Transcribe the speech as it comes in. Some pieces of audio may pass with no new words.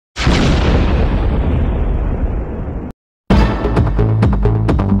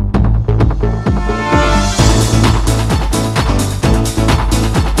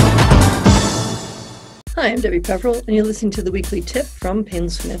Hi, I'm Debi Peverill, and you're listening to the weekly tip from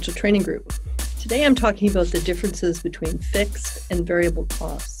Payne's Financial Training Group. Today I'm talking about the differences between fixed and variable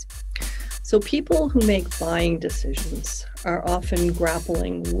costs. So people who make buying decisions are often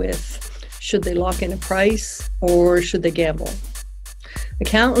grappling with, should they lock in a price or should they gamble?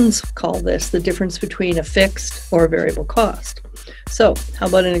 Accountants call this the difference between a fixed or a variable cost. So how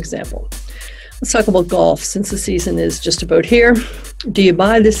about an example? Let's talk about golf since the season is just about here. Do you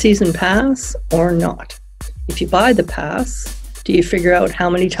buy the season pass or not? If you buy the pass, do you figure out how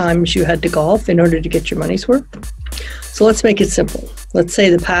many times you had to golf in order to get your money's worth? So let's make it simple. Let's say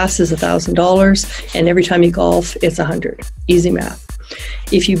the pass is $1,000 and every time you golf, it's $100. Easy math.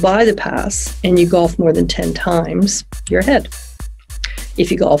 If you buy the pass and you golf more than 10 times, you're ahead. If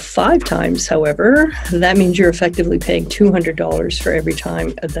you golf 5 times, however, that means you're effectively paying $200 for every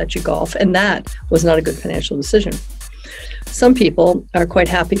time that you golf, and that was not a good financial decision. Some people are quite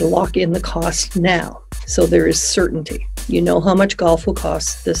happy to lock in the cost now, so there is certainty. You know how much golf will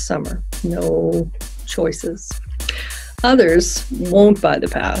cost this summer. No choices. Others won't buy the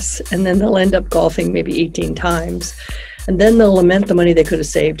pass, and then they'll end up golfing maybe 18 times, and then they'll lament the money they could have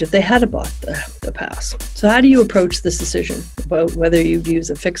saved if they had bought the pass. So how do you approach this decision about whether you use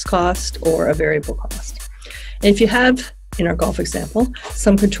a fixed cost or a variable cost? And if you have, in our golf example,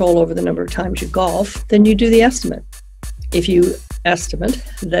 some control over the number of times you golf, then you do the estimate. If you estimate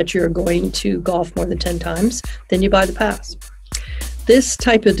that you're going to golf more than 10 times, then you buy the pass. This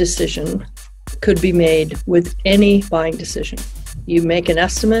type of decision could be made with any buying decision. You make an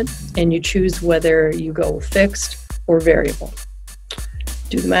estimate and you choose whether you go fixed or variable.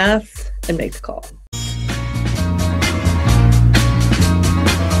 Do the math and make the call.